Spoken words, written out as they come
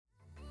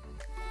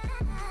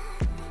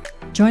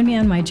Join me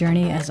on my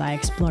journey as I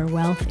explore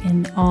wealth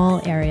in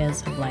all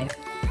areas of life.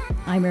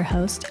 I'm your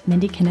host,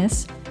 Mindy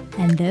Kinnis,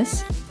 and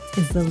this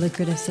is The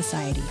Lucrative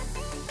Society.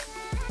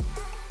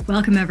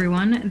 Welcome,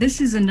 everyone. This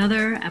is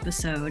another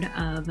episode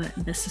of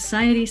the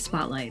Society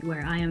Spotlight,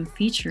 where I am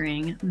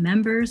featuring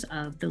members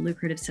of the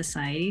Lucrative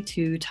Society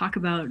to talk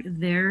about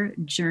their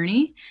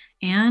journey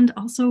and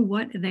also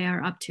what they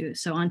are up to.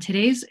 So on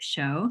today's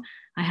show,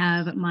 I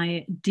have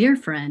my dear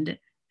friend,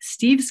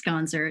 Steve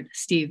Sconzert.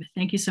 Steve,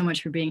 thank you so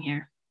much for being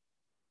here.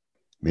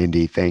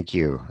 Mindy, thank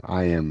you.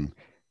 I am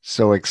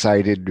so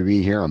excited to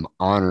be here. I'm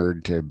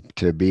honored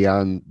to be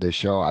on the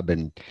show. I've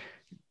been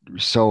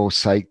so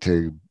psyched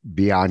to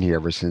be on here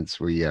ever since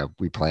we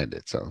planned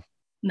it. So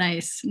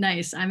nice.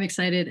 I'm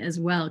excited as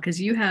well because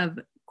you have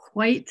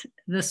quite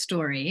the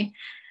story.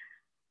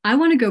 I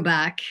want to go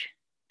back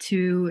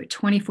to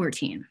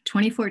 2014.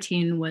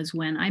 2014 was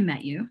when I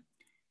met you.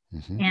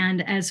 Mm-hmm.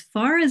 And as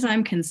far as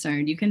I'm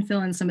concerned, you can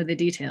fill in some of the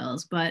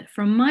details, but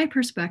from my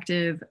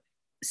perspective,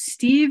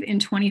 Steve in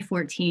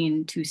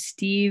 2014 to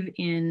Steve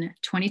in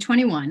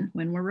 2021,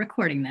 when we're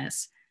recording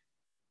this,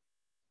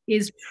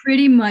 is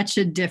pretty much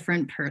a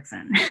different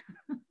person.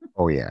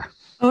 Oh, yeah.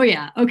 Oh,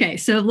 yeah. Okay.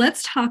 So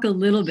let's talk a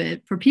little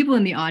bit for people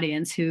in the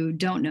audience who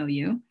don't know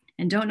you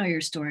and don't know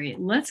your story.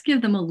 Let's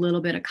give them a little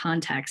bit of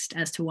context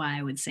as to why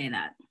I would say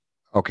that.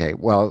 Okay.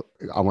 Well,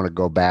 I want to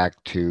go back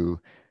to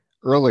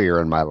earlier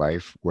in my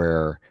life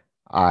where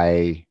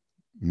I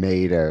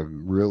made a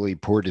really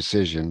poor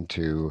decision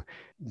to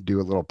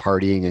do a little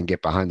partying and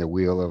get behind the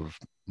wheel of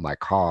my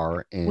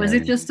car. And was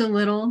it just a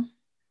little?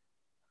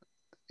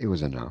 It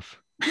was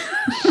enough.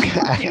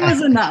 It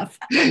was enough.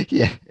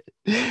 Yeah,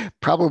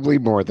 probably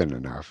more than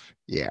enough.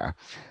 Yeah,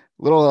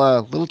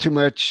 little too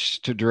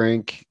much to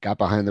drink. Got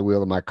behind the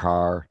wheel of my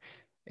car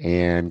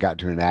and got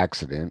into an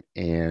accident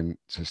and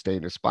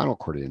sustained a spinal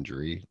cord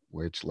injury,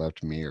 which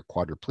left me a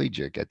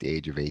quadriplegic at the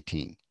age of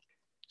 18.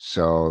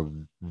 So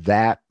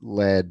that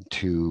led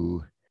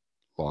to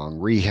long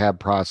rehab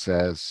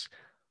process,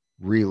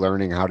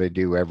 relearning how to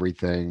do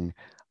everything.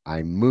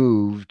 I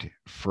moved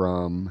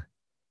from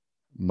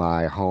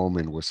my home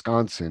in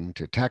Wisconsin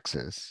to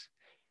Texas,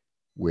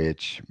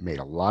 which made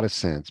a lot of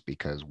sense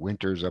because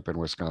winters up in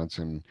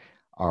Wisconsin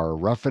are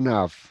rough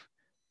enough,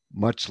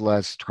 much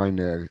less trying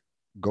to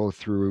go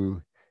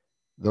through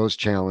those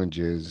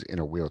challenges in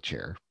a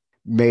wheelchair.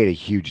 Made a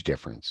huge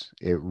difference.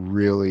 It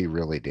really,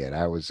 really did.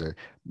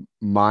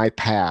 My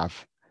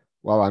path,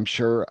 while I'm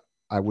sure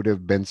I would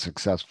have been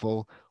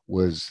successful,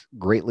 was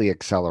greatly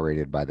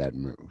accelerated by that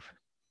move.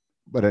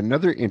 But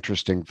another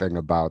interesting thing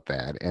about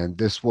that, and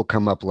this will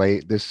come up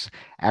late, this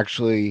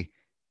actually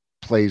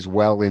plays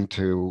well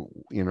into,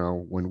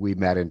 when we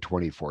met in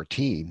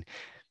 2014.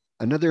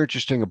 Another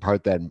interesting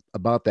part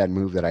about that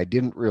move that I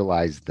didn't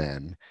realize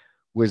then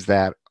was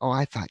that,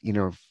 I thought,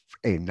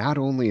 hey, not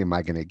only am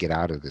I going to get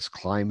out of this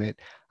climate,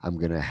 I'm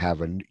going to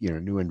have a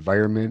new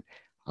environment.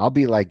 I'll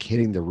be like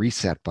hitting the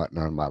reset button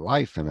on my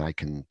life and I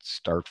can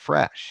start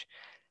fresh.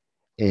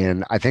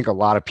 And I think a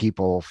lot of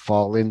people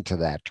fall into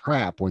that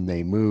trap when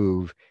they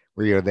move,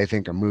 where they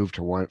think a move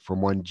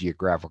from one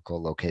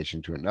geographical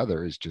location to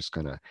another is just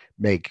going to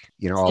make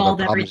all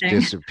the problems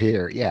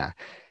disappear. Yeah,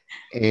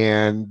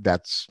 and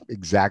that's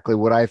exactly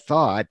what I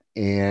thought.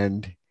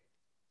 And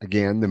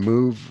again, the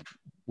move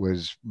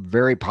was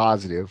very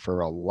positive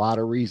for a lot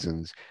of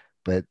reasons,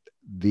 but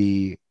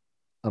the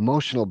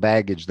emotional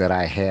baggage that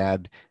I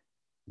had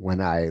when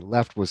I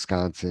left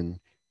Wisconsin,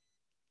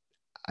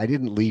 I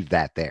didn't leave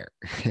that there.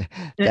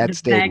 That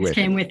stayed with me.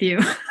 Came with you.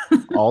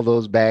 All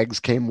those bags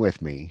came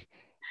with me.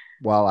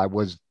 While I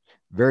was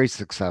very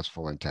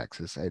successful in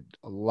Texas, I had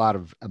a lot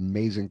of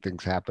amazing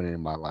things happening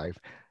in my life.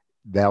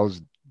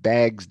 Those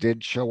bags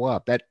did show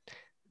up.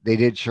 They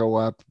did show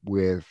up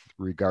with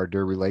regard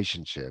to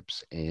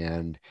relationships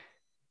and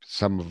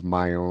some of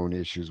my own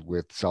issues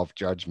with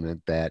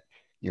self-judgment that,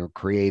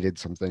 created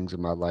some things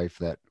in my life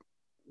that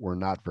were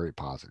not very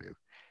positive.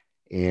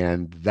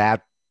 And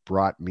that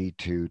brought me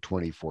to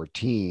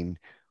 2014,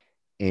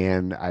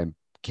 and I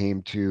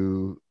came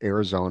to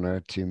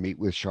Arizona to meet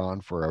with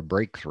Sean for a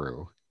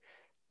breakthrough.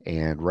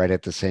 And right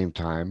at the same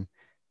time,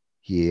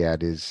 he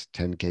had his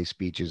 10K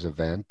speeches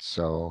event.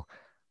 So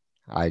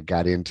I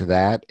got into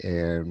that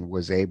and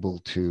was able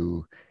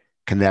to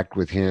connect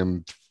with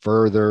him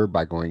further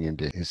by going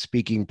into his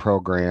speaking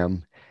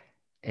program.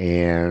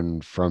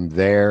 And from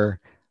there,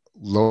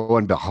 lo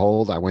and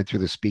behold, I went through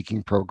the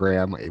speaking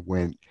program. It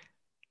went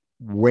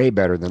way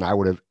better than I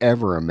would have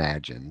ever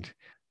imagined.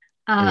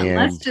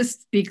 Let's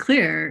just be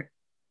clear.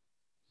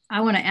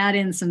 I want to add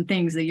in some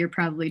things that you're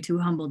probably too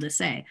humble to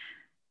say.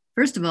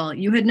 First of all,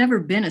 you had never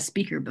been a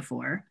speaker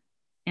before.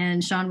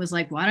 And Sean was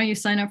like, why don't you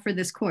sign up for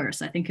this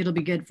course? I think it'll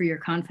be good for your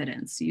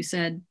confidence. You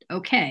said,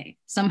 okay.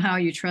 Somehow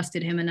you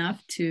trusted him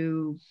enough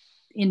to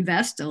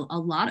invest a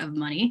lot of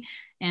money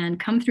and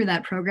come through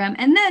that program.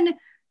 And then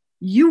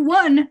you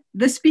won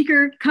the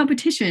speaker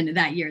competition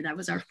that year. That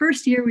was our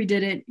first year we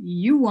did it.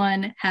 You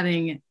won,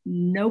 having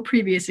no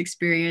previous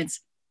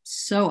experience.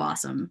 So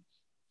awesome.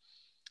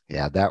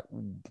 Yeah,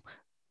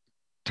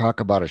 talk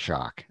about a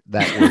shock.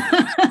 That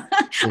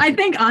was I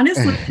think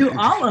honestly, to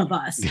all of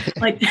us,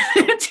 like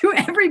to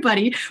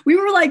everybody, we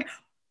were like,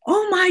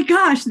 oh my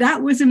gosh,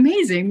 that was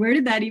amazing. Where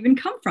did that even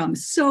come from?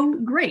 So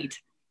great.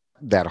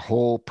 That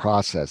whole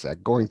process,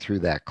 that going through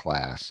that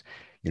class,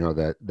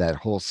 that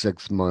whole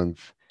 6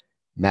 month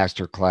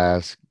master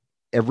class,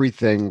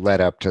 everything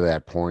led up to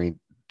that point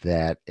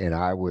and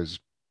I was,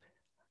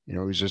 it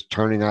was just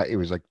turning out, it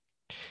was like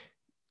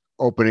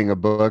opening a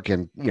book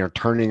and,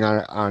 turning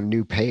on a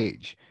new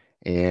page.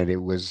 And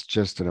it was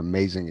just an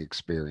amazing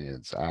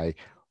experience. I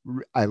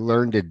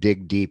learned to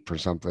dig deep for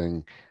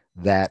something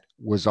that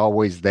was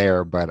always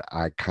there, but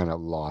I kind of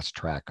lost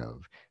track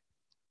of.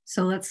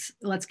 So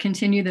let's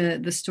continue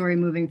the story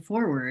moving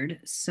forward.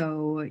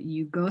 So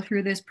you go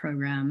through this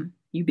program,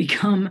 you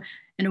become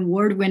an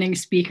award-winning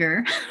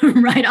speaker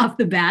right off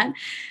the bat.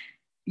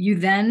 You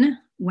then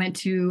went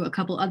to a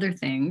couple other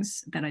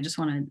things that I just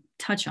want to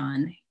touch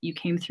on. You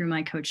came through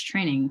my coach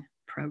training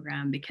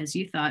program because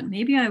you thought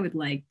maybe I would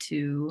like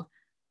to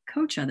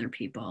coach other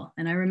people.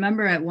 And I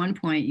remember at one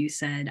point you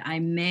said, I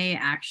may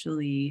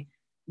actually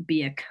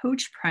be a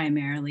coach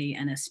primarily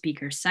and a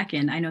speaker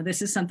second. I know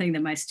this is something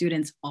that my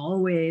students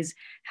always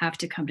have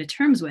to come to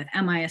terms with.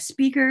 Am I a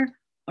speaker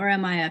or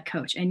am I a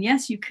coach? And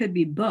yes, you could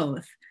be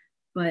both,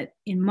 but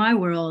in my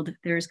world,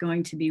 there's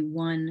going to be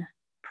one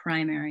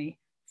primary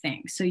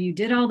thing. So you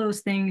did all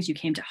those things. You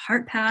came to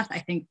Heart Path, I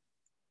think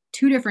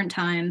 2 different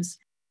times.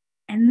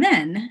 And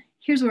then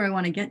here's where I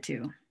want to get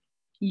to.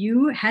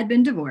 You had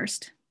been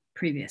divorced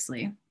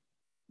previously.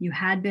 You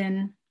had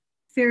been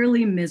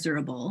fairly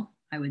miserable,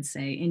 I would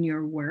say, in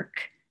your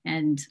work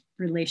and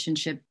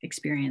relationship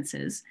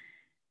experiences.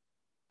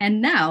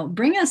 And now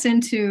bring us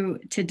into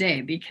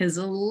today, because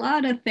a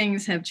lot of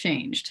things have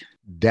changed.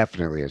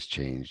 Definitely has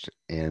changed.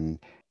 And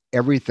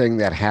everything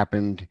that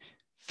happened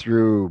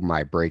through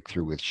my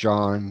breakthrough with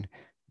Sean,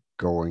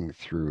 going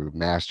through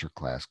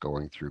masterclass,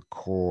 going through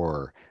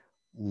core,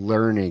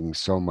 learning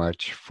so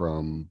much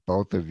from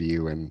both of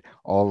you and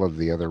all of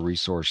the other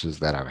resources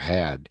that I've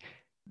had,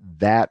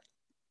 that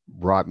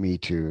brought me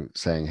to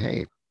saying,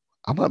 hey,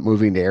 how about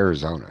moving to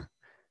Arizona?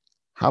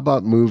 How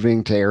about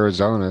moving to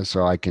Arizona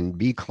so I can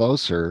be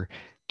closer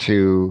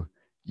to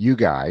you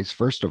guys,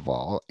 first of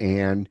all?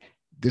 And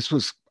this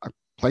was a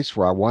place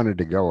where I wanted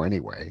to go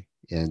anyway.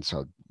 And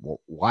so,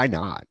 why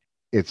not?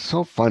 It's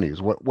so funny.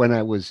 When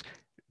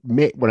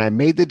I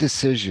made the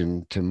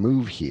decision to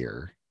move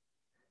here,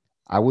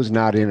 I was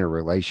not in a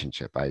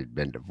relationship. I had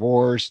been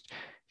divorced,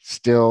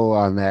 still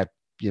on that,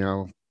 you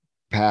know,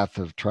 path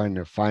of trying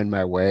to find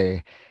my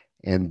way.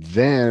 And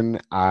then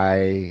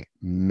I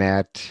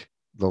met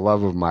the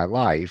love of my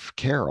life,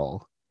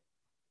 Carol.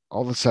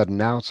 All of a sudden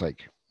now it's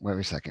like, wait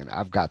a second,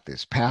 I've got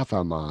this path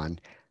I'm on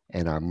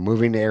and I'm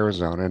moving to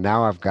Arizona.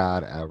 Now I've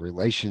got a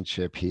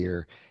relationship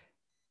here.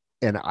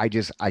 And I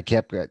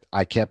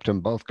kept them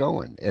both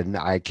going. And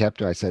I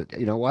said,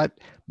 you know what?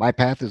 My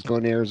path is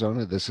going to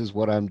Arizona. This is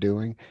what I'm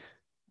doing.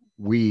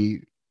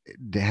 We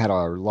had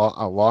a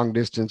long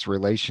distance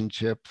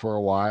relationship for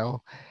a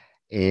while,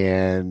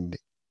 and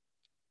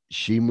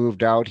she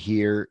moved out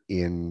here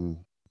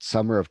in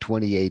summer of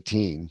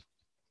 2018,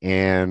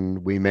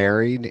 and we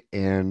married,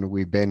 and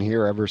we've been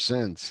here ever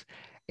since.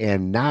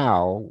 And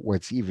now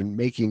what's even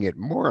making it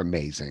more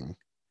amazing,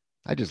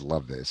 I just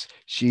love this,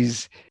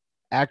 she's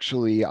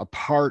actually a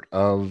part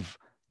of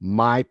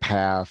my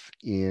path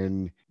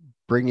in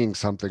bringing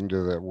something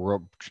to the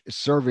world,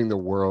 serving the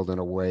world in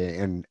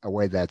a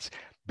way that's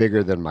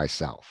bigger than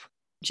myself.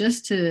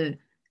 Just to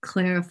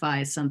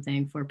clarify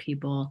something for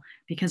people,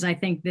 because I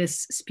think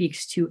this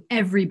speaks to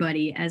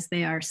everybody as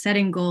they are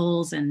setting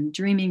goals and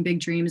dreaming big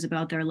dreams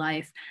about their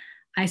life.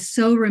 I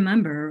so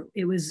remember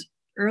it was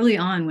early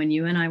on when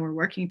you and I were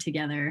working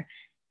together,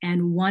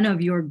 and one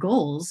of your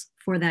goals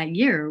for that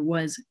year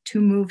was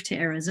to move to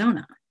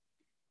Arizona.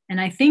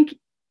 And I think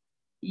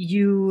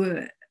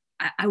you,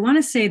 I want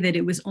to say that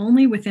it was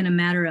only within a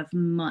matter of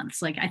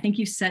months. Like, I think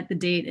you set the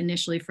date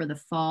initially for the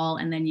fall,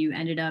 and then you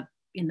ended up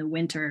in the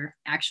winter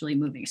actually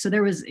moving. So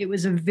it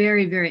was a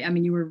very, very, I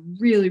mean, you were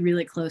really,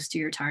 really close to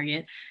your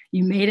target.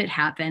 You made it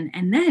happen.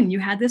 And then you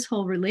had this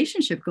whole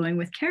relationship going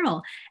with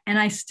Carol. And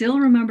I still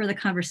remember the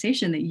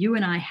conversation that you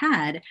and I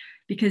had,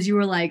 because you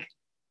were like,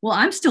 well,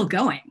 I'm still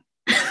going.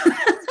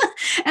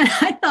 And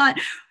I thought,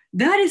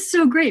 that is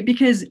so great,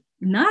 because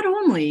not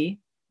only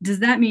does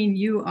that mean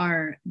you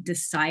are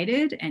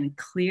decided and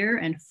clear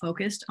and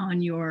focused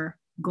on your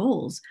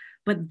goals,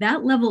 but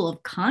that level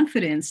of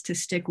confidence to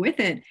stick with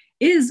it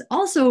is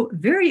also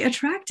very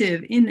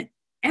attractive in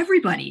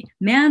everybody,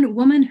 man,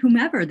 woman,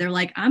 whomever. They're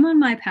like, I'm on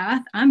my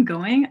path, I'm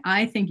going,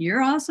 I think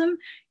you're awesome,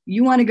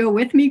 you want to go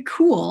with me,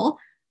 cool,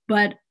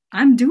 but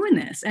I'm doing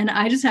this. And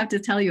I just have to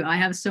tell you, I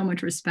have so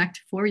much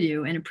respect for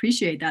you and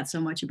appreciate that so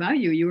much about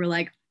you. You were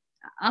like,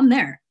 I'm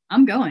there,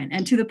 I'm going.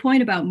 And to the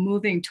point about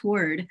moving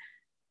toward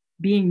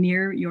being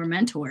near your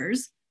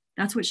mentors,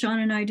 that's what Sean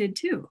and I did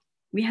too.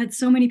 We had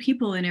so many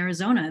people in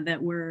Arizona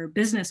that were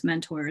business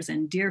mentors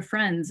and dear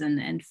friends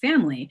and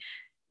family.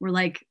 We're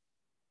like,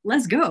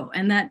 let's go.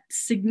 And that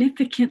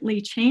significantly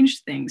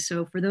changed things.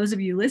 So for those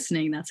of you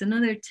listening, that's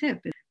another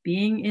tip.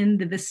 being in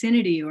the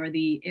vicinity or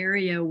the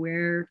area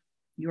where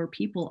your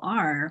people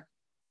are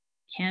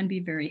can be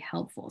very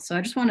helpful. So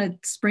I just want to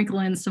sprinkle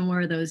in some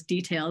more of those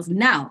details.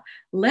 Now,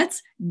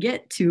 let's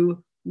get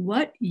to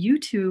what you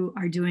two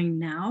are doing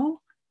now,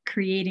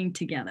 creating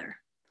together.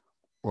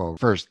 Well,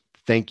 first,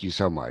 thank you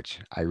so much.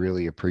 I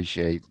really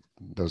appreciate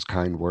those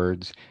kind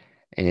words.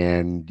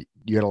 And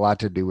you had a lot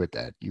to do with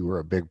that. You were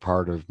a big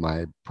part of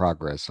my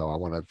progress. So I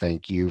want to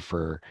thank you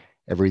for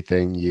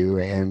everything you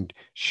and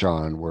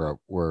Sean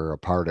were a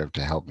part of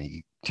to help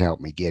me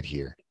get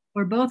here.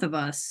 For both of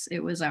us,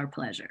 it was our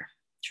pleasure,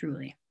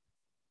 truly.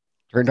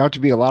 Turned out to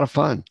be a lot of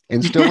fun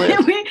and still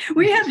is.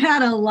 we have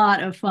had a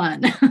lot of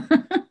fun.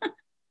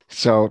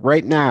 So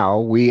right now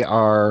we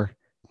are,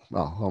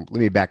 well, let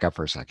me back up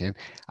for a second.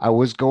 I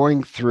was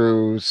going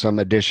through some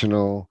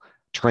additional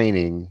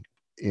training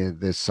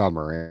this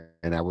summer,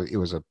 and it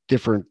was a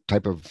different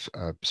type of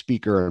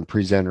speaker and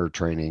presenter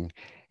training.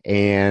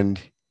 And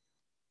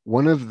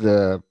one of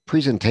the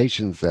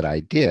presentations that I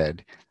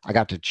did, I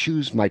got to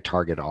choose my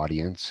target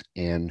audience,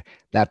 and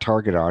that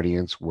target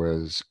audience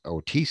was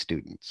OT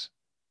students.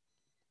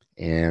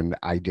 And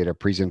I did a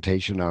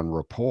presentation on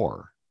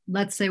rapport.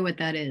 Let's say what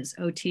that is.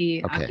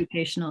 OT, Okay.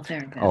 occupational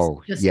therapist.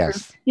 Oh, Just for,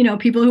 yes.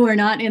 people who are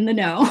not in the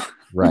know.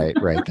 Right,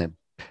 right.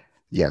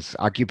 Yes,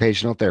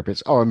 occupational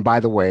therapist. Oh, and by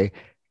the way,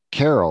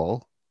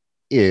 Carol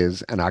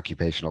is an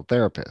occupational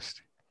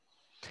therapist.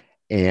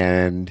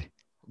 And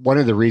one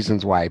of the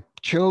reasons why I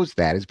chose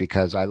that is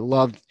because I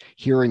loved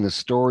hearing the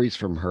stories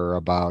from her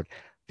about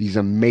these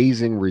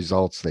amazing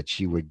results that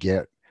she would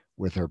get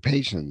with her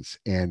patients.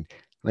 And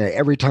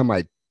every time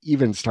I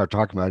even start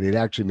talking about it, it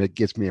actually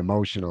gets me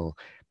emotional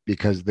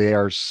because they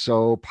are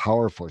so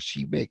powerful.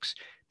 She makes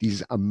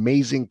these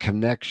amazing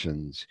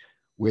connections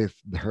with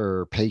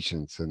her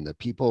patients and the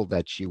people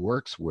that she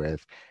works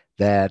with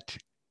that,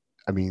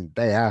 I mean,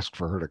 they ask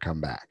for her to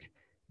come back.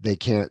 They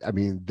can't, I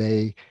mean,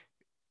 they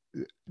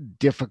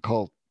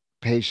difficult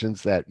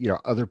patients that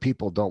other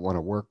people don't want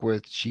to work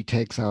with, she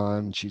takes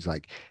on. She's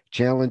like,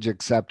 challenge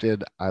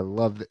accepted. I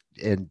love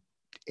it.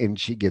 And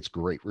she gets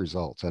great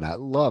results, and I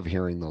love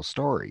hearing those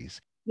stories.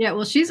 Yeah,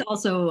 well, she's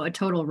also a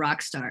total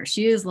rock star.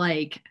 She is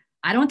like,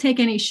 I don't take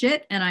any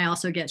shit and I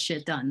also get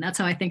shit done. That's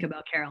how I think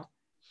about Carol.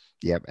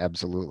 Yep,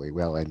 absolutely.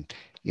 Well, and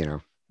you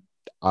know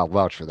I'll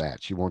vouch for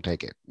that. She won't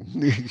take it. She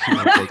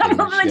won't take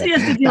any She shit.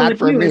 has to deal Not with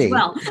from you as me.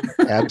 well.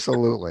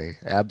 Absolutely,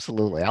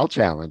 absolutely. I'll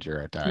challenge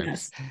her at times.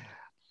 Yes.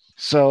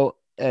 So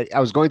I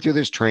was going through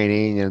this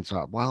training and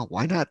thought, well,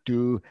 why not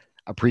do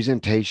a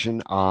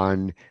presentation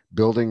on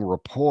building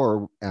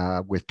rapport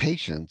with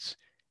patients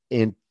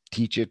and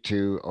teach it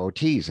to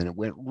OTs? And it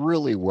went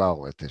really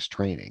well at this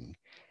training.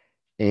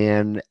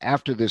 And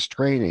after this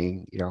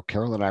training,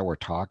 Carol and I were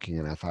talking,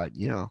 and I thought,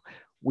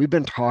 we've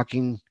been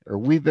talking or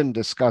we've been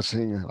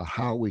discussing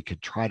how we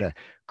could try to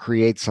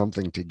create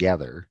something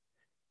together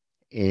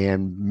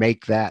and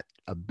make that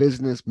a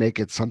business, make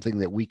it something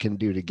that we can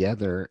do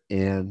together.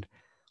 And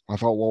I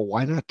thought, well,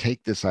 why not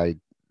take this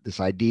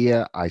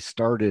idea I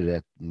started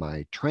at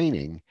my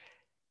training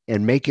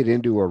and make it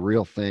into a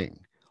real thing?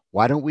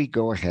 Why don't we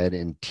go ahead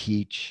and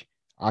teach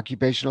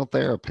occupational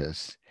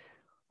therapists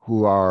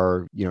who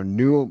are,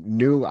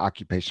 new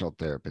occupational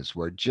therapists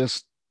who are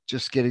just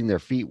getting their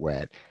feet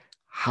wet,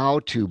 how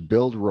to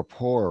build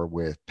rapport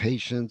with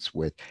patients,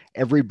 with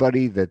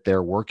everybody that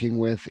they're working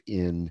with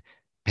in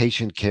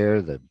patient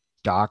care, the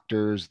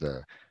doctors,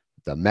 the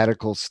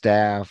medical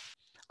staff,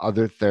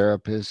 other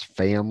therapists,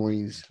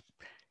 families,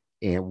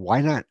 and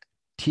why not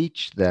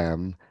teach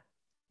them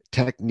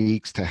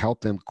techniques to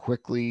help them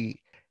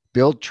quickly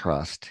build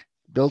trust,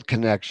 build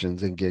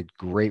connections, and get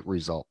great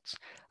results?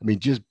 I mean,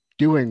 just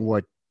doing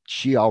what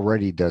she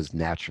already does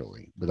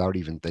naturally without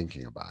even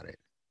thinking about it.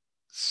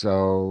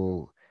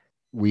 So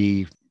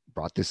we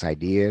brought this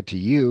idea to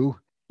you.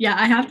 Yeah,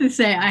 I have to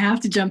say, I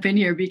have to jump in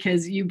here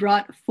because you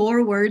brought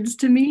four words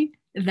to me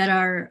that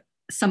are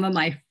some of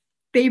my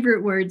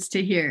favorite words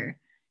to hear.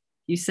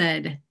 You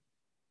said,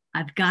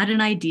 I've got an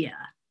idea.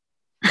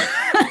 And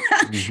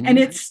Mm-hmm.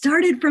 it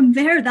started from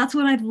there. That's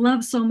what I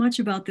love so much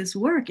about this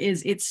work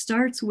is it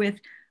starts with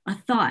a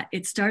thought.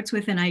 It starts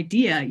with an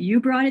idea. You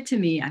brought it to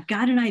me. I've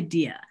got an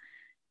idea.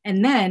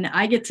 And then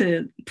I get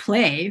to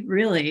play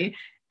really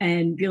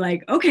and be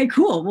like, okay,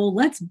 cool. Well,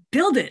 let's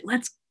build it.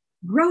 Let's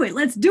grow it.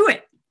 Let's do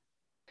it.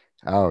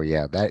 Oh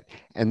yeah,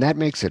 that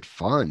makes it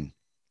fun.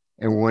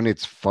 And when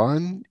it's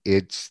fun,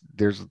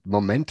 there's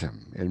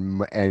momentum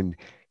and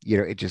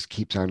it just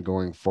keeps on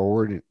going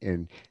forward.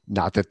 And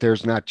not that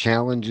there's not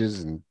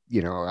challenges and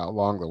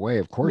along the way,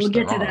 of We'll course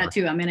get there to that are.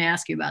 too. I'm going to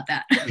ask you about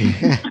that.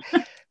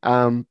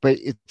 But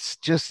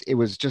it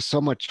was just so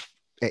much,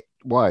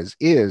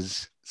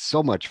 is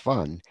so much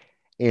fun.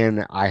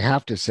 And I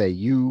have to say,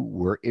 you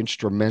were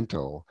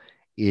instrumental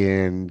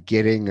in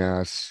getting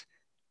us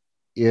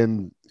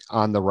in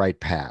on the right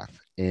path.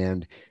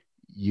 And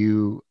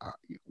you,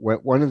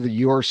 one of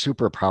your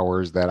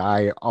superpowers that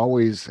I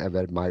always have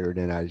admired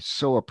and I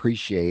so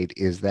appreciate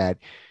is that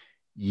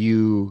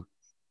you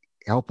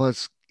help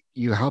us,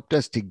 you helped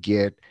us to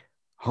get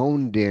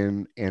honed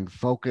in and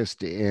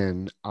focused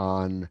in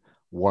on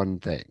one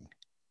thing.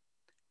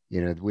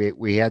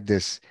 We had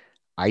this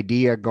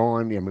idea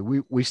going. I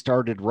mean, we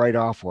started right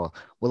off. Well,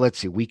 let's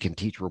see. We can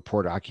teach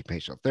report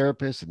occupational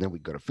therapists, and then we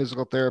go to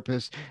physical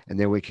therapists, and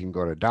then we can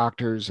go to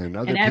doctors and And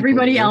other people in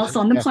everybody else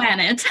nursing. on the Yeah,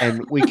 planet.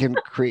 and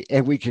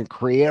we can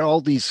create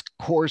all these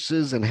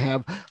courses and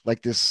have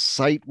like this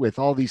site with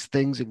all these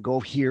things and go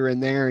here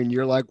and there, and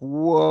you're like,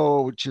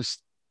 whoa,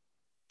 just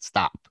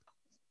stop,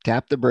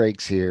 tap the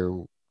brakes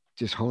here,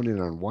 just hone in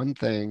on one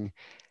thing.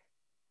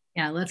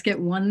 Yeah, let's get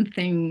one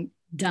thing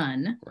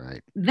done.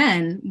 Right.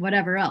 Then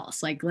whatever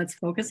else, like let's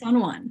focus on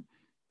one.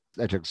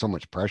 That took so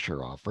much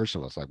pressure off. First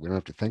of all, it's like we don't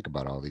have to think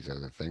about all these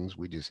other things.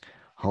 We just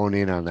hone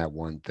in on that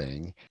one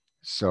thing.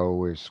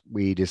 So as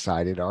we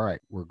decided, all right,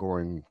 we're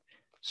going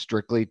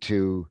strictly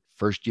to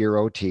first year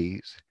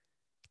OTs,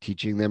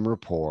 teaching them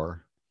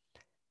rapport,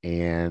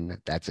 and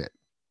that's it.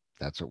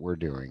 That's what we're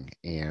doing.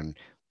 And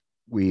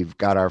we've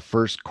got our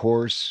first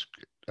course.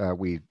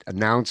 We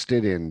announced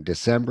it in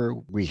December.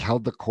 We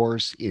held the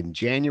course in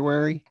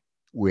January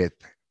with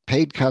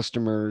paid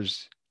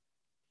customers.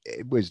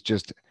 It was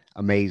just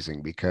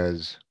amazing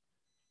because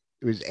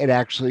it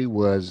actually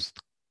was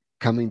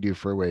coming to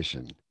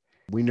fruition.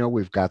 We know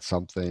we've got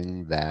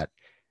something that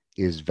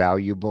is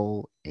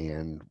valuable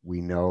and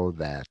we know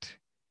that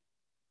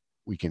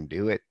we can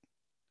do it.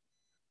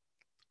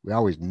 We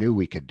always knew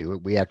we could do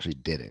it. We actually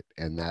did it.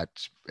 And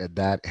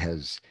that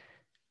has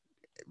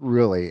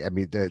really, I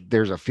mean,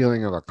 there's a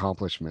feeling of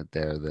accomplishment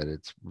there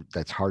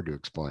that's hard to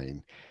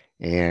explain.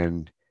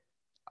 And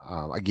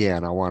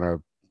again, I want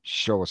to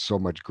show so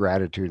much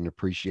gratitude and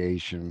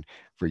appreciation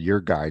for your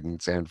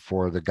guidance and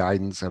for the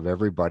guidance of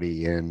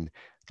everybody in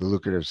the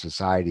Lucrative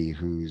Society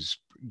who's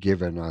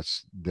given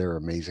us their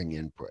amazing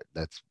input.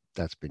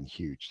 That's been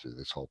huge through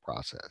this whole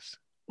process.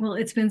 Well,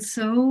 it's been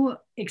so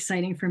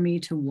exciting for me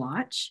to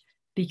watch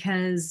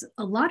because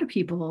a lot of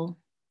people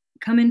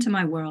come into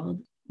my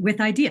world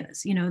with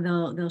ideas.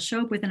 They'll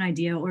show up with an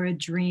idea or a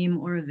dream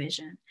or a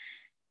vision.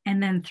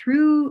 And then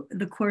through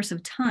the course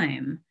of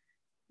time,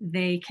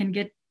 they can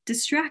get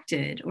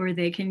distracted or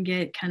they can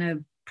get kind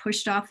of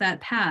pushed off that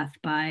path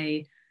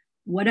by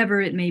whatever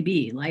it may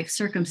be, life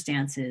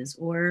circumstances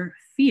or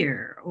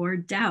fear or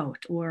doubt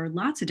or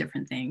lots of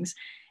different things.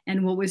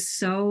 And what was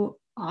so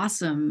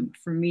awesome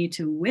for me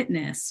to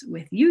witness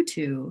with you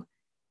two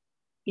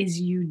is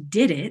you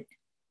did it.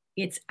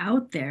 It's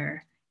out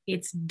there,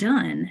 it's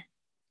done.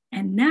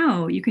 And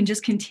now you can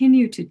just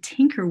continue to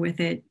tinker with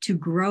it, to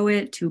grow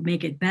it, to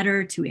make it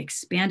better, to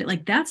expand it.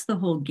 Like that's the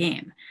whole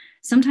game.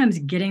 Sometimes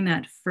getting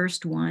that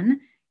first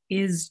one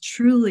is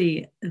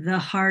truly the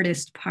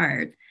hardest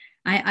part.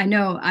 I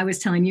know I was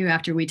telling you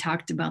after we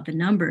talked about the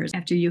numbers,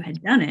 after you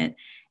had done it.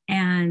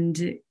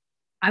 And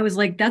I was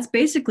like, that's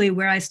basically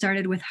where I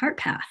started with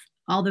HeartPath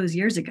all those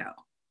years ago.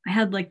 I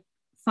had like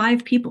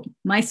 5 people,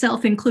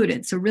 myself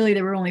included. So really,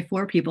 there were only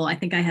 4 people. I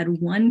think I had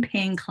one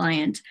paying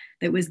client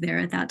that was there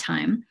at that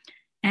time.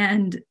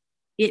 And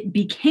it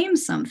became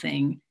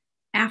something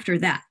after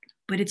that.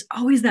 But it's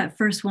always that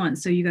first one.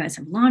 So you guys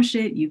have launched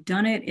it, you've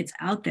done it, it's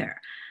out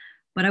there.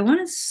 But I want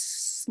to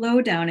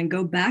slow down and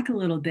go back a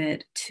little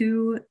bit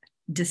to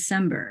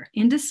December.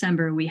 In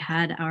December, we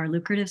had our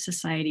Lucrative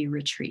Society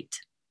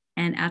retreat.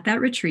 And at that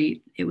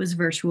retreat, it was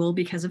virtual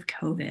because of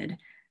COVID.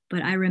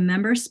 But I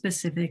remember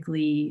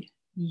specifically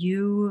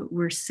you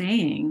were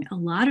saying a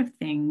lot of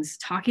things,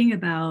 talking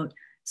about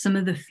some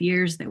of the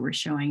fears that were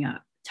showing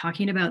up,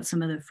 talking about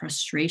some of the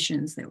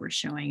frustrations that were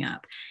showing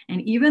up.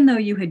 And even though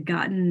you had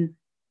gotten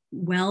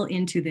well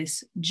into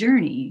this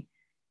journey,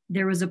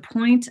 there was a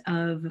point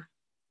of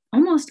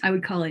almost, I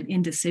would call it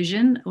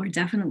indecision or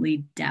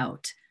definitely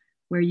doubt,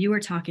 where you were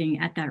talking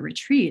at that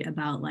retreat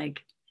about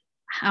like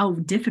how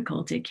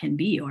difficult it can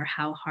be or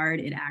how hard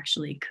it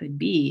actually could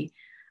be.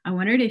 I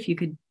wondered if you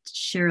could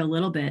share a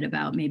little bit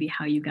about maybe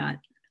how you got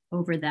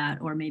over that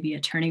or maybe a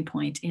turning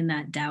point in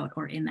that doubt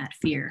or in that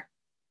fear.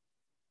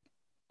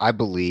 I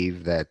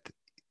believe that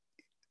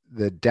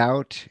the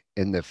doubt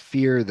and the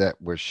fear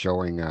that was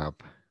showing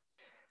up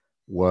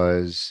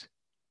was,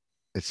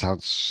 it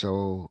sounds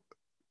so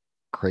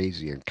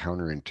crazy and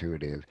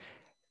counterintuitive.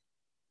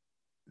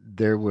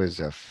 There was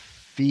a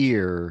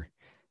fear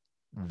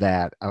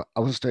that I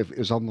was, it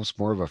was almost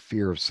more of a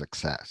fear of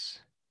success.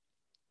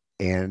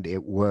 And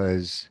it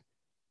was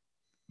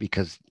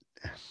because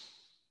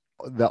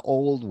the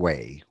old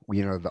way,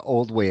 the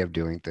old way of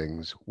doing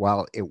things,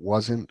 while it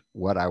wasn't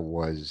what I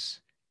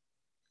was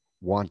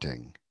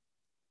wanting,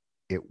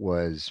 it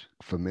was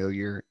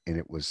familiar and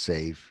it was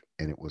safe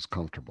and it was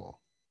comfortable.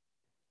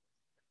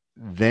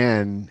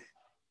 Then,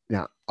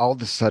 now, all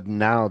of a sudden,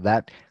 now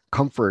that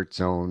comfort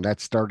zone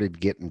that started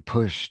getting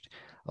pushed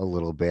a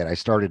little bit. I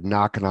started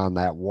knocking on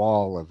that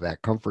wall of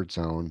that comfort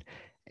zone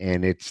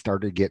and it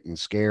started getting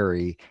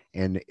scary.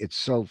 And it's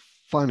so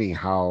funny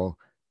how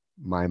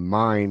my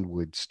mind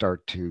would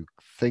start to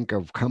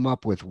come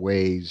up with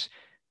ways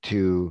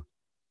to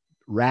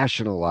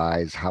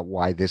rationalize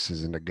why this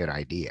isn't a good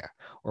idea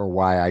or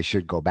why I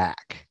should go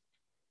back.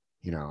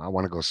 I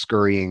want to go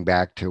scurrying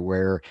back to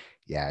where,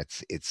 yeah,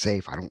 it's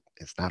safe. I don't,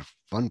 it's not a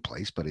fun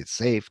place, but it's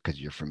safe because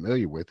you're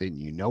familiar with it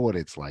and you know what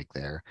it's like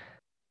there.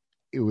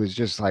 It was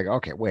just like,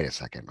 okay, wait a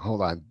second,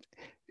 hold on.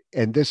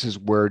 And this is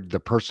where the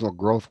personal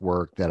growth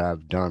work that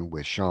I've done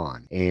with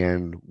Sean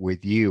and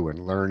with you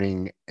and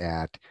learning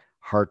at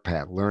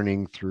HeartPath,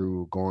 learning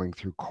through going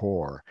through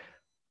core,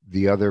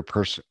 the other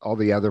person, all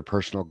the other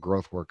personal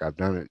growth work I've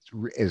done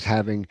is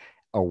having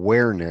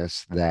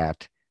awareness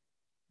that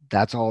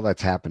that's all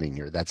that's happening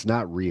here. That's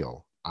not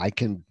real. I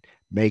can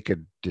make a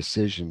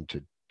decision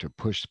to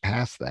push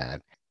past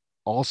that.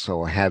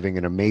 Also having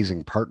an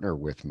amazing partner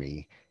with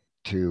me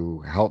to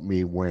help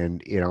me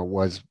when,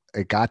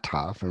 it got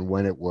tough and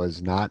when it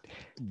was not,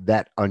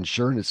 that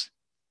unsureness,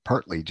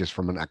 partly just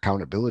from an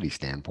accountability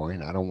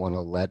standpoint. I don't want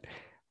to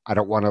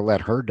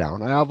let her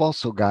down. And I've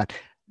also got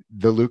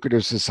the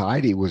lucrative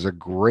society was a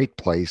great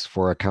place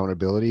for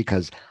accountability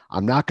because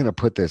I'm not going to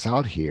put this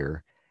out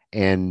here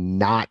and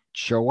not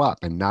show up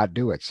and not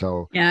do it.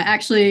 So Yeah,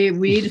 actually,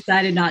 we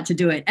decided not to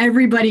do it.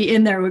 Everybody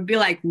in there would be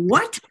like,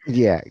 what?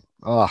 yeah.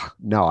 Oh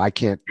no, I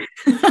can't.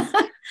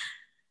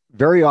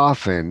 Very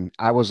often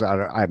I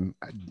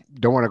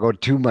don't want to go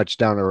too much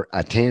down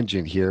a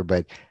tangent here,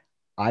 but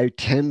I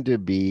tend to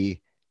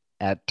be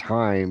at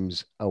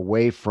times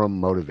away from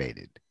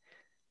motivated,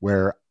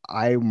 where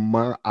I'm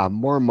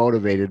more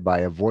motivated by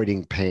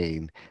avoiding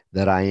pain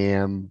than I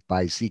am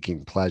by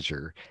seeking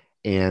pleasure.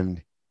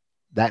 And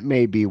that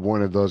may be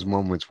one of those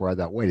moments where I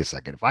thought, wait a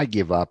second, if I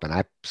give up and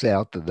I say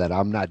out there that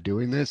I'm not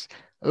doing this,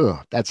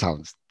 oh, that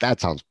sounds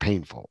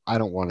painful. I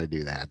don't want to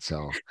do that.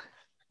 So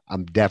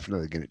I'm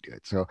definitely going to do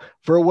it. So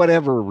for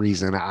whatever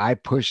reason,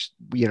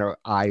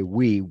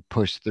 we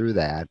pushed through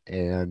that.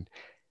 And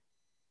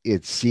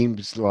it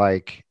seems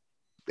like,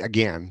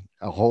 again,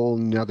 a whole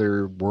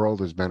nother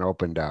world has been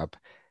opened up.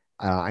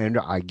 And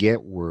I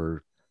get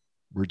we're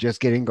just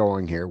getting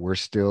going here. We're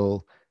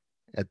still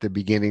at the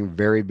beginning,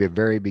 very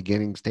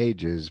beginning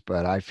stages,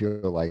 but I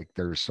feel like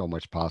there's so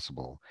much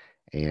possible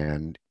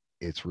and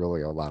it's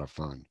really a lot of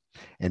fun.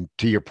 And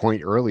to your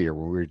point earlier,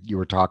 when you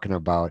were talking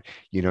about,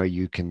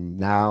 you can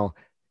now,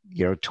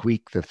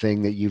 tweak the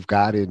thing that you've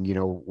got and,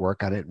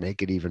 work on it,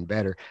 make it even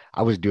better.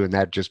 I was doing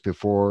that just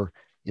before,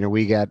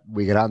 we got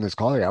on this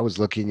call. I was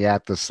looking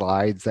at the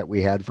slides that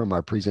we had from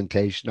our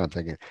presentation. I'm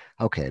thinking,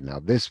 okay, now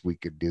this, we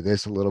could do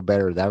this a little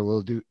better, that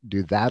will do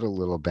that a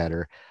little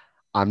better.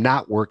 I'm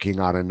not working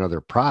on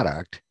another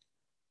product.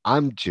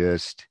 I'm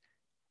just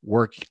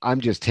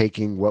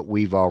taking what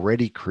we've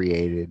already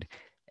created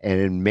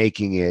and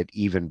making it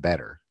even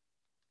better.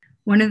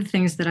 One of the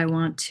things that I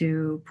want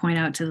to point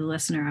out to the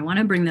listener, I want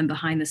to bring them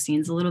behind the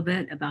scenes a little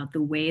bit about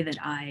the way that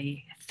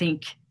I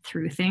think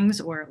through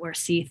things or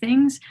see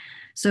things.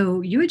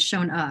 So you had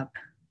shown up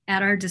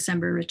at our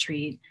December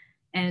retreat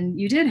and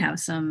you did have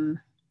some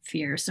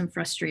fear, some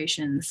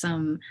frustration,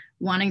 some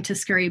wanting to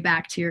scurry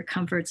back to your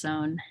comfort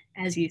zone,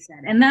 as you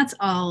said. And that's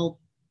all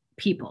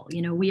people.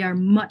 We are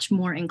much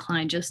more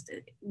inclined just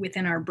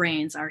within our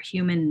brains, our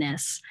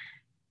humanness,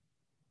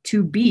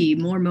 to be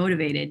more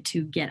motivated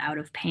to get out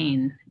of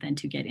pain than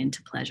to get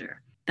into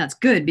pleasure. That's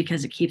good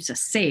because it keeps us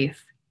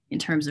safe in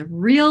terms of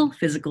real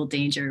physical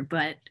danger,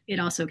 but it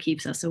also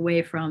keeps us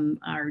away from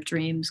our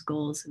dreams,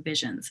 goals,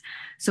 visions.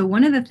 So,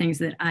 one of the things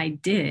that I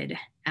did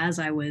as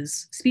I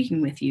was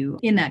speaking with you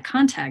in that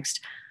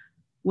context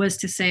was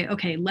to say,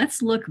 okay,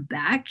 let's look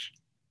back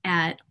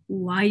at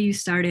why you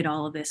started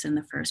all of this in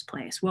the first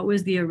place. What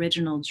was the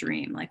original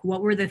dream? Like,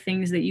 what were the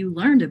things that you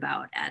learned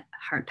about at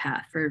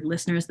HeartPath? For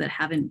listeners that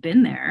haven't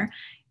been there,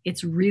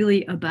 it's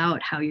really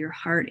about how your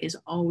heart is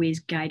always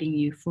guiding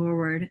you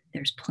forward.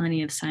 There's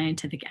plenty of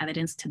scientific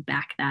evidence to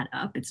back that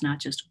up. It's not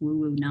just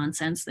woo-woo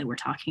nonsense that we're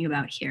talking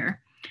about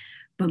here.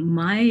 But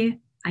my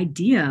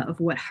idea of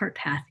what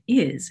HeartPath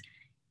is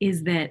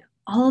that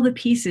all the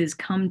pieces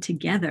come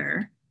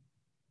together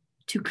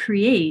to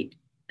create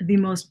the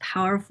most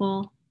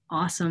powerful,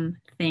 awesome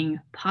thing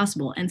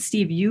possible. And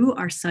Steve, you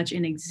are such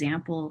an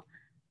example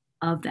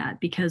of that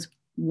because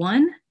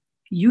one,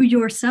 you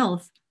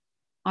yourself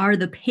are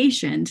the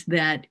patient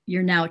that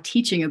you're now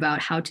teaching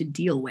about how to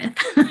deal with.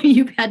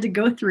 You've had to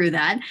go through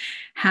that,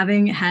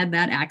 having had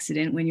that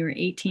accident when you were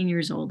 18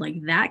 years old,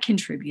 like that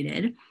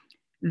contributed.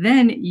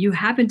 Then you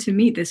happen to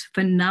meet this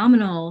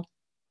phenomenal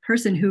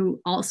person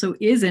who also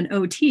is an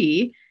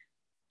OT.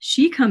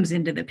 She comes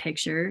into the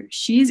picture.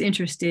 She's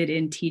interested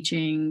in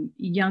teaching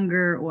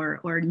younger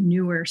or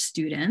newer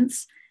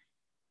students.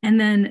 And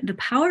then the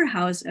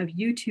powerhouse of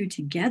you two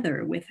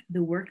together with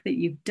the work that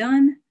you've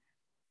done,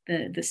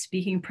 the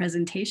speaking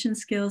presentation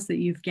skills that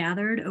you've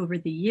gathered over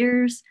the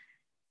years.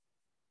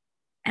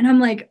 And I'm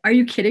like, are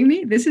you kidding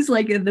me? This is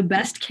like the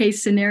best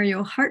case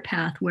scenario heart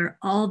path where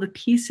all the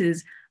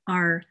pieces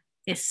are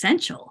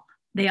essential.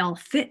 They all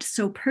fit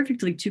so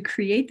perfectly to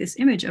create this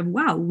image of,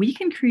 wow, we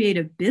can create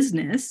a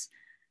business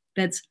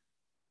that's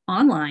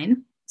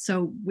online.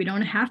 So we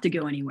don't have to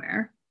go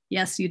anywhere.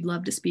 Yes, you'd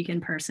love to speak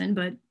in person,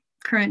 but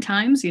current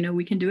times,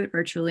 we can do it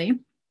virtually.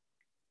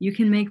 You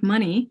can make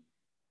money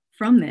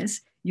from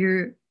this.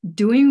 You're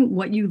doing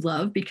what you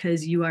love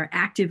because you are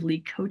actively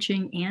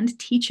coaching and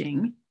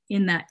teaching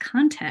in that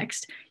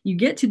context. You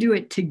get to do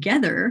it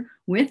together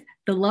with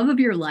the love of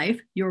your life,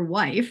 your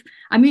wife.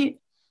 I mean,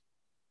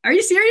 are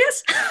you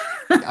serious?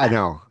 I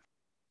know.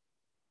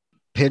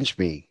 Pinch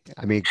me.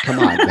 I mean, come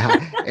on.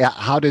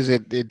 How does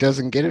it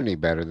doesn't get any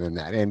better than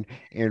that.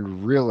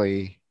 And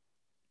really,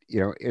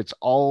 it's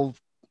all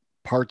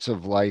parts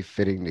of life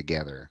fitting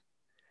together.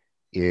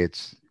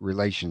 It's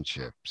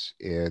relationships,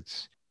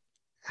 it's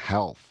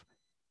health,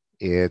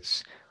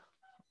 it's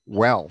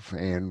wealth.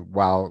 And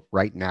while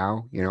right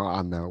now,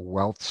 on the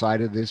wealth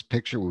side of this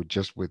picture,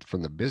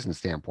 from the business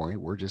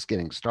standpoint, we're just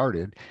getting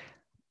started.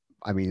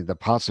 I mean, the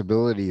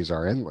possibilities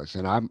are endless.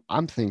 And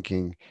I'm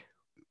thinking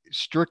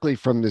strictly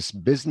from this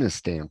business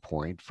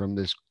standpoint, from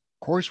this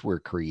course we're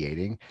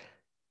creating,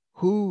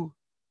 who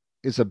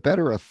is a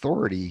better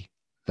authority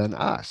than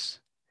us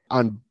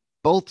on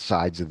both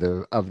sides of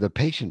the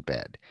patient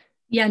bed?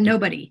 Yeah,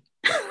 nobody.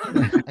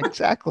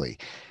 Exactly.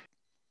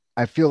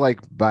 I feel like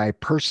by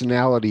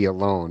personality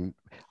alone,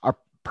 our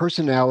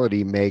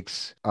personality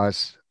makes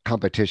us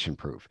competition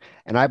proof.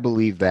 And I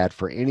believe that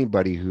for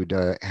anybody who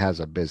has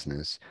a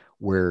business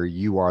where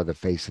you are the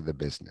face of the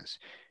business,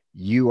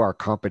 you are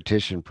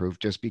competition proof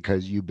just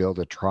because you build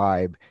a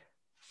tribe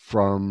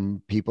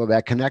from people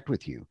that connect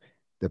with you.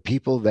 The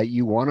people that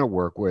you want to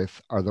work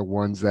with are the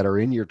ones that are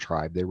in your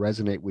tribe. They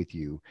resonate with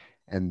you.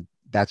 And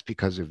that's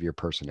because of your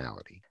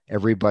personality.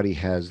 Everybody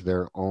has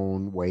their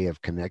own way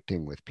of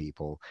connecting with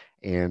people.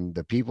 And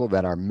the people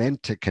that are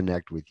meant to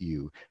connect with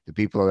you, the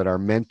people that are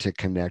meant to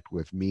connect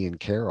with me and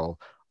Carol,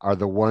 are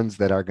the ones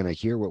that are going to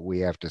hear what we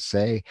have to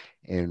say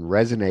and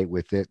resonate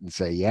with it and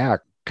say, yeah,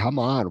 come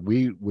on,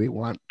 we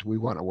want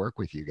to work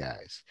with you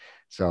guys.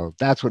 So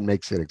that's what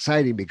makes it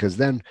exciting, because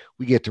then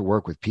we get to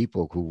work with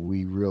people who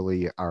we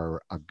really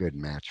are a good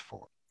match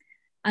for.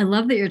 I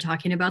love that you're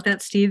talking about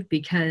that, Steve,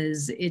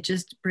 because it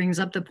just brings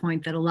up the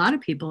point that a lot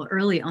of people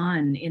early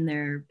on in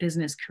their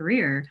business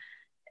career,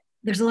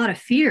 there's a lot of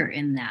fear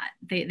in that.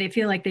 They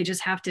feel like they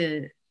just have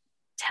to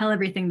tell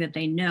everything that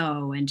they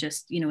know and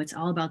just, it's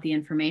all about the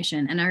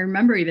information. And I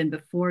remember even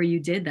before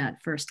you did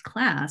that first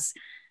class,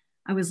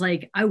 I was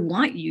like, I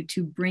want you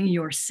to bring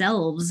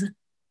yourselves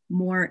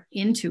more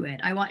into it.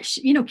 I want,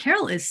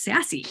 Carol is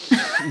sassy.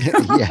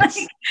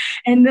 Yes.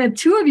 And the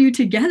two of you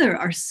together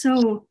are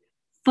so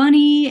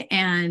funny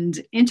and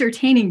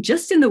entertaining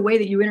just in the way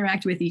that you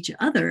interact with each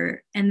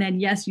other. And then,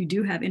 yes, you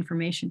do have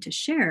information to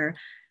share,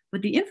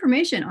 but the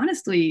information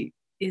honestly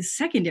is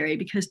secondary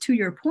because, to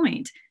your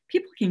point,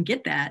 people can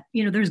get that.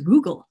 There's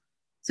Google.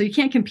 So you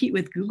can't compete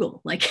with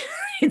Google. Like,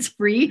 it's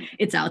free,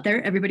 it's out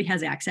there, everybody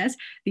has access.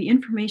 The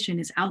information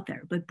is out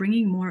there, but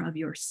bringing more of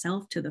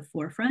yourself to the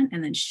forefront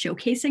and then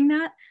showcasing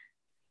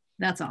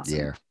that's awesome.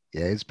 Yeah.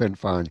 Yeah, it's been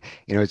fun.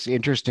 It's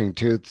interesting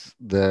too.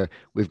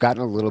 We've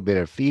gotten a little bit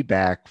of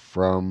feedback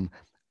from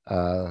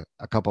a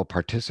couple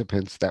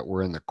participants that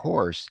were in the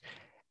course,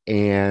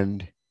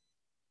 and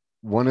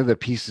one of the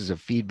pieces of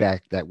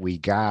feedback that we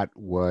got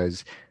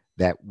was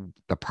that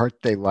the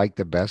part they liked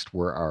the best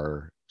were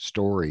our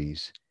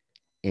stories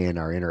and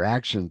our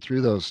interaction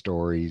through those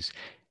stories,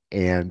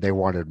 and they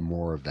wanted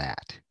more of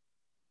that,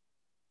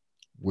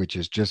 which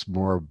is just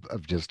more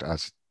of just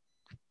us.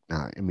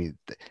 I mean,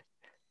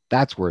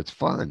 that's where it's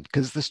fun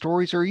because the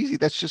stories are easy.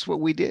 That's just what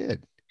we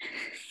did.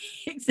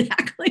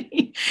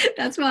 Exactly.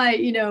 That's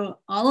why,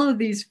 all of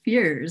these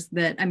fears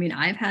that, I mean,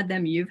 I've had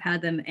them, you've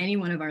had them, any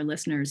one of our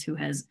listeners who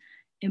has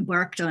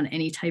embarked on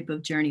any type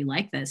of journey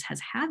like this has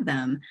had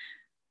them.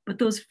 But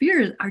those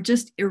fears are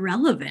just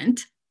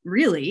irrelevant,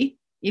 really,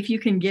 if you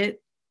can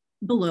get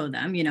below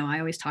them. I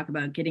always talk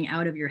about getting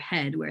out of your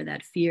head where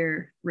that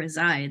fear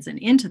resides and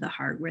into the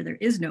heart where there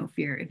is no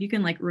fear. If you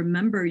can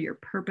remember your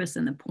purpose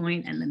and the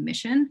point and the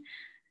mission,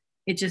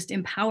 it just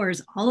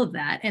empowers all of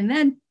that. And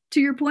then, to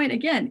your point,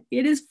 again,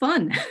 it is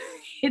fun.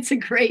 It's a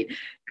great,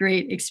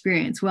 great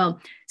experience. Well,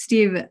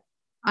 Steve,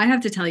 I have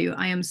to tell you,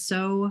 I am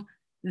so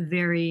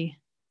very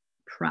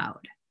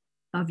proud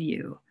of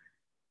you.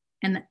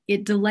 And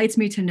it delights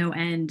me to no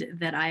end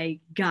that I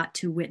got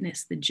to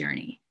witness the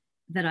journey,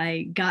 that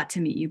I got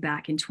to meet you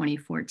back in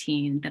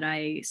 2014, that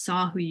I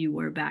saw who you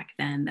were back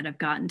then, that I've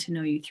gotten to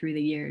know you through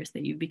the years,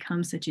 that you've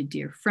become such a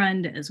dear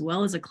friend, as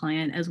well as a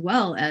client, as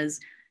well as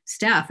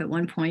staff. At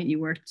one point, you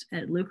worked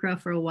at Lucra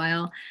for a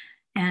while.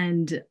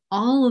 And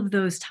all of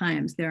those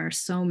times, there are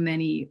so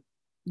many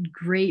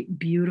great,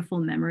 beautiful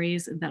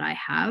memories that I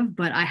have.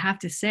 But I have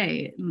to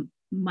say,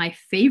 my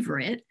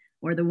favorite,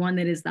 or the one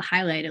that is the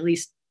highlight, at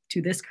least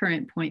to this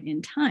current point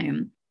in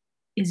time,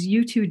 is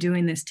you two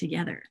doing this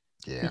together.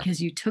 Yeah.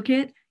 Because you took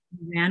it,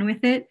 you ran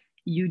with it,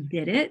 you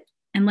did it.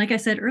 And like I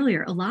said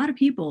earlier, a lot of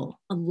people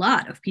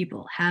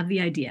have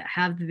the idea,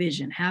 have the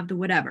vision, have the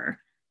whatever,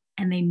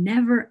 and they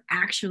never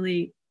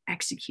actually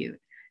execute.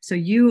 So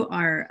you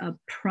are a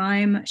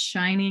prime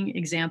shining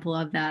example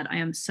of that. I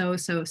am so,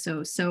 so,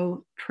 so,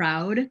 so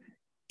proud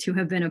to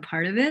have been a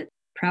part of it.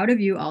 Proud of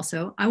you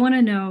also. I want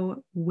to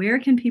know, where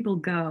can people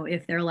go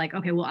if they're like,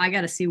 okay, well, I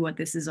got to see what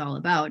this is all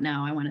about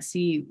now. I want to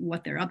see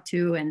what they're up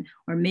to.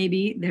 Or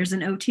maybe there's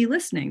an OT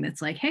listening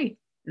that's like, hey,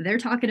 they're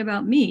talking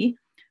about me.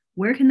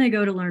 Where can they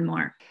go to learn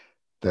more?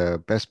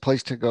 The best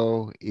place to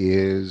go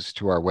is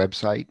to our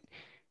website,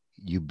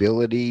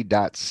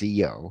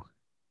 ubility.co.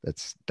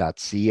 That's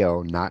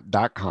 .co,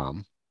 not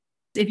 .com.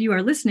 If you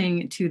are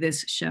listening to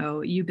this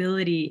show,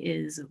 ubility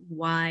is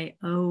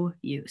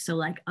YOU. So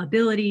like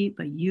ability,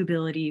 but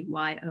ubility,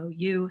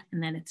 YOU,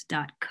 and then it's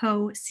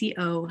 .co,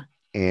 C-O.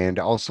 And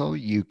also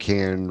you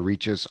can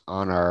reach us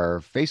on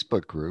our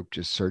Facebook group.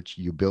 Just search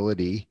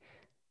Ubility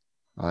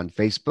on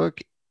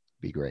Facebook.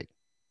 Be great.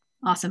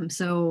 Awesome.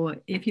 So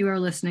if you are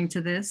listening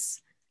to this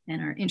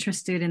and are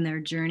interested in their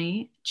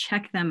journey,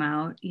 check them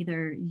out,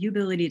 either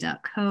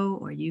ubility.co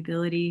or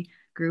Ubility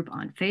Group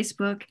on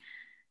Facebook.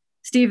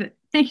 Steve,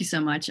 thank you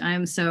so much.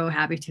 I'm so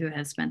happy to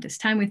have spent this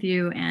time with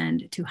you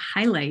and to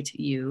highlight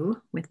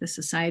you with the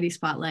Society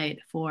Spotlight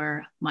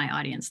for my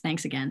audience.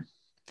 Thanks again.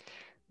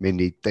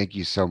 Mindy, thank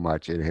you so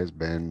much. It has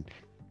been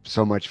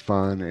so much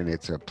fun, and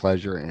it's a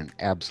pleasure and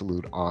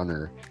absolute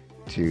honor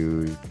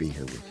to be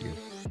here with you.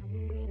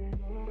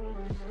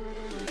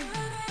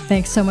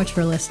 Thanks so much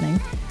for listening.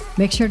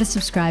 Make sure to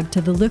subscribe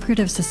to The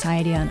Lucrative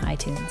Society on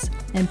iTunes,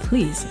 and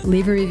please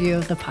leave a review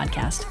of the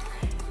podcast.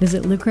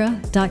 Visit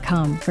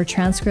lucra.com for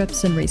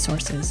transcripts and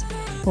resources,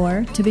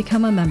 or to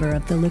become a member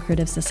of the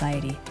Lucrative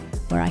Society,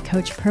 where I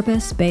coach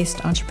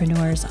purpose-based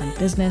entrepreneurs on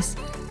business,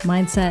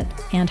 mindset,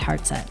 and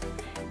heartset.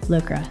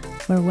 Lucra,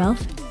 where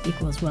wealth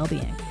equals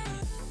well-being.